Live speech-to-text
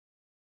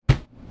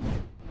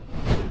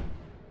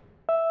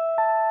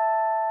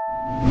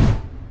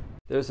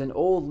There's an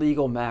old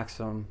legal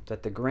maxim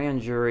that the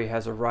grand jury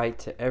has a right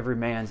to every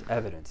man's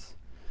evidence.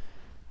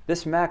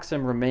 This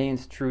maxim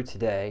remains true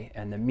today,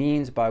 and the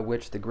means by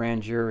which the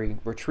grand jury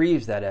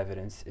retrieves that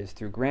evidence is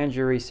through grand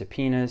jury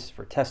subpoenas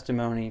for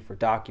testimony, for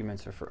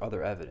documents, or for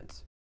other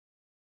evidence.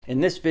 In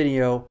this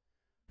video,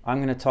 I'm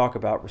going to talk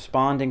about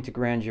responding to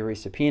grand jury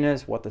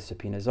subpoenas, what the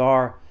subpoenas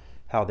are,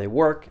 how they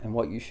work, and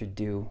what you should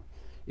do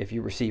if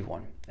you receive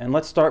one. And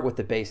let's start with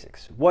the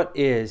basics. What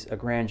is a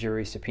grand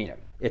jury subpoena?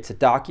 It's a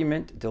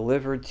document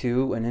delivered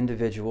to an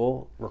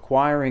individual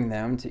requiring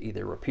them to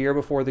either appear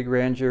before the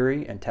grand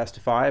jury and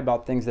testify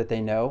about things that they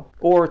know,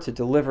 or to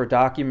deliver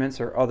documents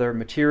or other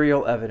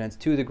material evidence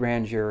to the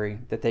grand jury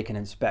that they can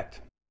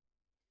inspect.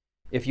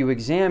 If you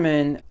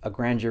examine a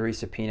grand jury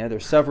subpoena,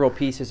 there's several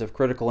pieces of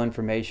critical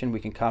information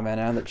we can comment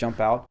on that jump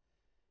out.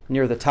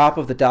 Near the top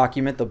of the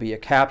document, there'll be a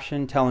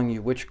caption telling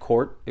you which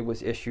court it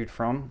was issued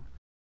from.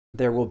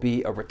 There will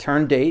be a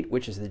return date,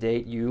 which is the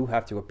date you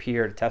have to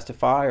appear to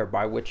testify or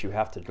by which you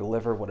have to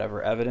deliver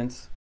whatever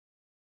evidence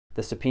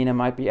the subpoena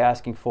might be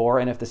asking for.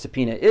 And if the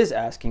subpoena is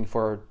asking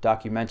for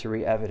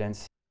documentary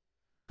evidence,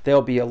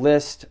 there'll be a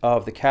list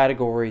of the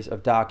categories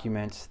of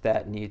documents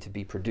that need to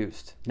be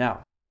produced.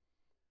 Now,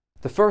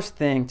 the first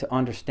thing to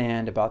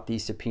understand about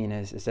these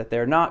subpoenas is that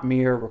they're not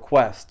mere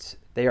requests.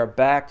 They are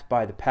backed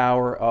by the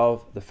power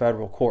of the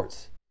federal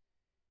courts.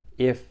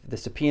 If the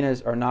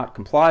subpoenas are not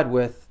complied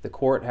with, the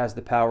court has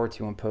the power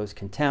to impose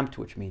contempt,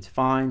 which means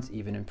fines,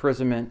 even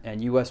imprisonment,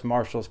 and U.S.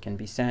 Marshals can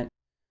be sent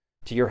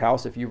to your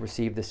house if you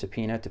receive the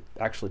subpoena to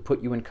actually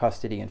put you in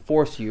custody and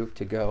force you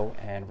to go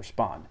and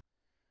respond.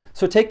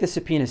 So take the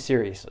subpoena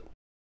seriously.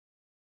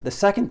 The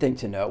second thing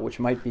to know, which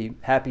might be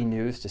happy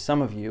news to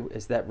some of you,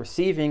 is that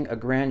receiving a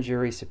grand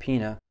jury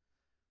subpoena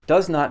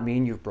does not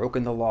mean you've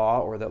broken the law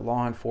or that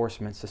law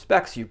enforcement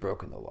suspects you've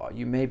broken the law.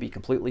 You may be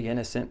completely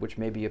innocent, which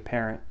may be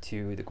apparent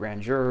to the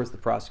grand jurors, the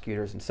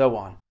prosecutors, and so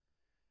on.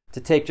 To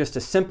take just a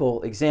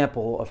simple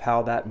example of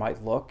how that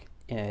might look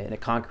in a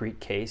concrete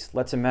case,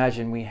 let's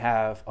imagine we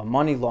have a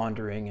money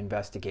laundering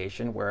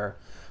investigation where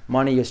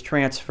money is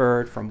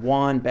transferred from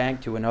one bank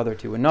to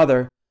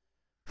another.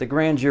 The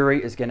grand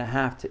jury is going to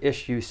have to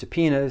issue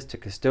subpoenas to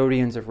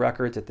custodians of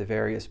records at the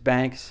various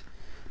banks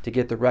to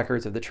get the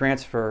records of the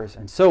transfers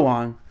and so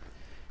on.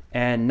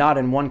 And not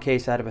in one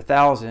case out of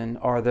 1,000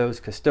 are those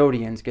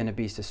custodians going to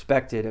be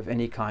suspected of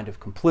any kind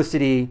of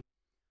complicity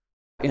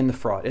in the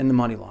fraud, in the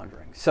money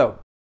laundering. So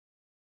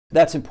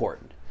that's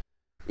important.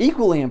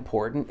 Equally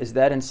important is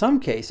that in some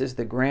cases,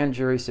 the grand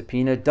jury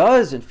subpoena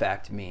does in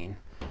fact mean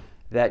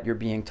that you're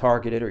being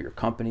targeted or your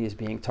company is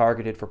being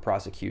targeted for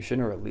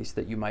prosecution, or at least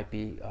that you might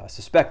be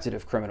suspected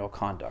of criminal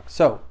conduct.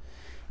 So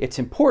it's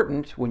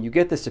important when you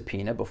get the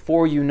subpoena,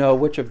 before you know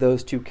which of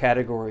those two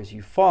categories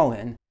you fall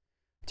in,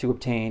 to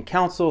obtain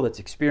counsel that's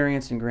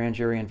experienced in grand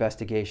jury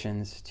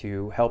investigations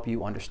to help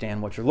you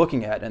understand what you're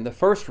looking at. And the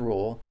first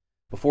rule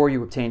before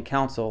you obtain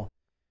counsel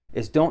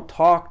is don't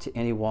talk to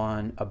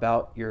anyone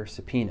about your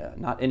subpoena,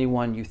 not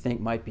anyone you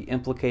think might be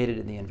implicated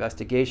in the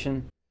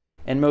investigation,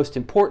 and most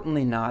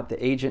importantly, not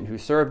the agent who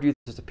served you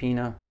the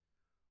subpoena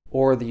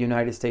or the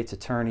United States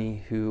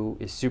attorney who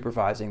is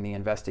supervising the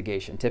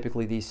investigation.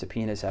 Typically, these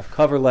subpoenas have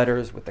cover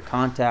letters with the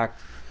contact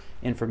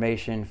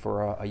information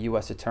for a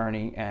U.S.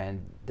 attorney,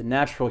 and the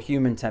natural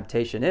human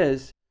temptation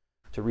is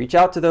to reach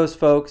out to those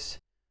folks,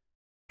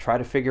 try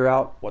to figure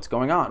out what's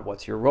going on,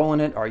 what's your role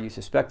in it, are you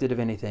suspected of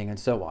anything, and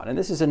so on. And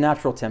this is a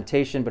natural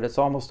temptation, but it's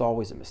almost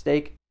always a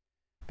mistake,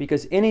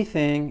 because any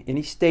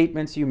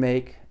statements you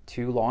make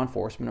to law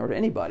enforcement or to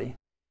anybody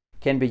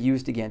can be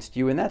used against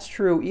you. And that's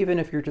true even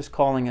if you're just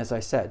calling, as I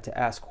said, to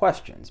ask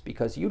questions,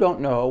 because you don't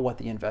know what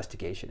the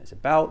investigation is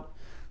about.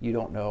 You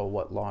don't know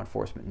what law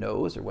enforcement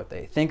knows or what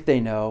they think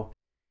they know.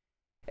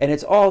 And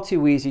it's all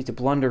too easy to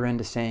blunder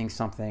into saying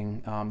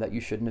something that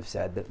you shouldn't have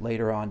said that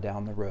later on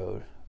down the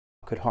road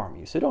could harm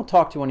you. So don't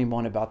talk to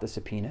anyone about the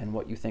subpoena and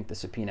what you think the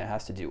subpoena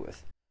has to do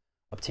with.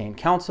 Obtain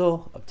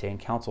counsel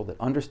that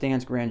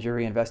understands grand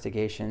jury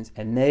investigations,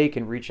 and they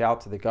can reach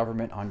out to the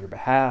government on your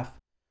behalf.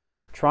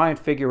 Try and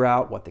figure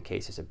out what the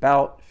case is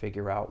about,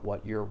 figure out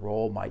what your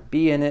role might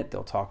be in it.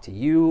 They'll talk to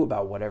you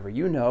about whatever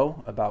you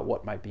know about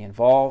what might be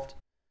involved.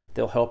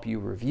 They'll help you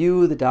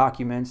review the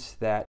documents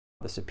that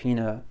the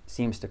subpoena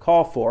seems to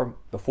call for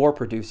before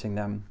producing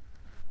them,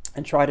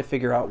 and try to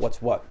figure out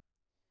what's what.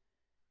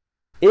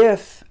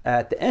 If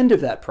at the end of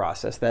that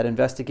process, that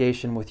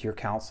investigation with your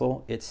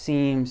counsel, it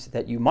seems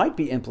that you might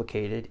be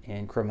implicated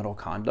in criminal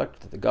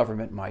conduct, that the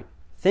government might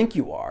think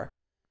you are,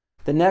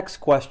 the next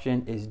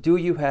question is, do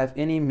you have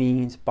any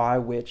means by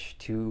which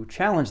to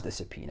challenge the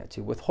subpoena,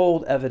 to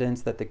withhold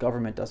evidence that the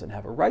government doesn't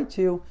have a right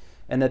to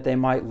and that they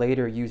might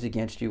later use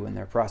against you in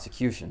their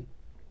prosecution?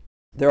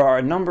 There are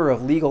a number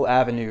of legal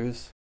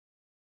avenues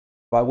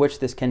by which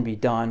this can be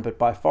done, but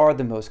by far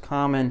the most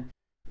common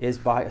is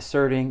by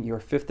asserting your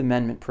Fifth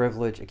Amendment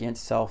privilege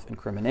against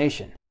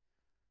self-incrimination.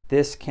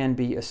 This can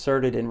be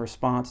asserted in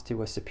response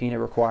to a subpoena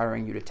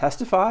requiring you to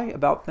testify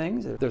about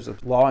things. There's a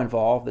law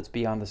involved that's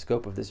beyond the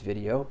scope of this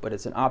video, but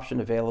it's an option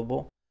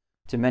available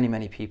to many,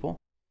 many people.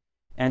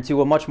 And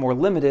to a much more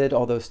limited,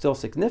 although still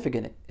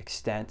significant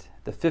extent,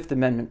 the Fifth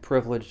Amendment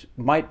privilege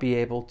might be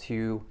able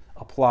to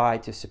apply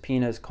to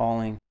subpoenas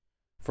calling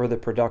for the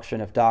production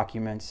of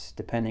documents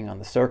depending on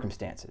the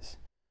circumstances.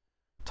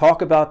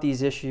 Talk about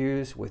these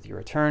issues with your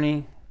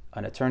attorney.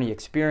 An attorney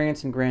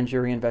experienced in grand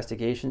jury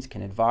investigations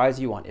can advise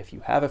you on if you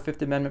have a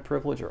Fifth Amendment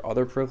privilege or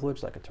other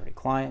privilege like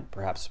attorney-client,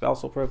 perhaps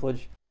spousal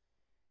privilege,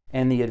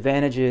 and the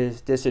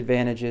advantages,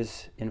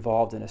 disadvantages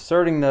involved in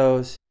asserting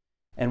those,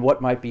 and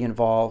what might be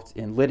involved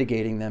in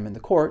litigating them in the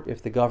court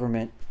if the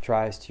government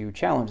tries to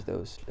challenge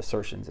those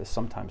assertions, as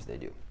sometimes they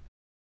do.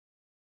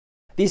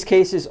 These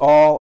cases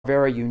all are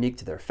very unique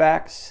to their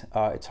facts.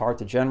 It's hard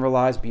to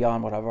generalize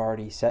beyond what I've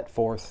already set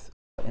forth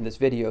in this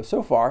video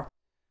so far.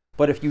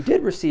 But if you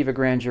did receive a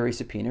grand jury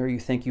subpoena, or you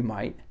think you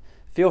might,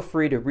 feel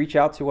free to reach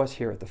out to us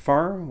here at the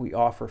firm. We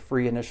offer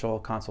free initial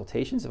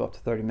consultations of up to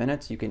 30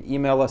 minutes. You can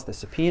email us the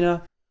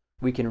subpoena.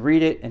 We can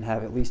read it and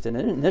have at least an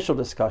initial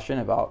discussion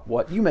about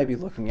what you may be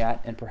looking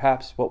at and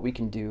perhaps what we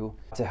can do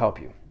to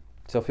help you.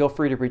 So feel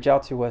free to reach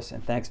out to us,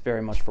 and thanks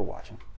very much for watching.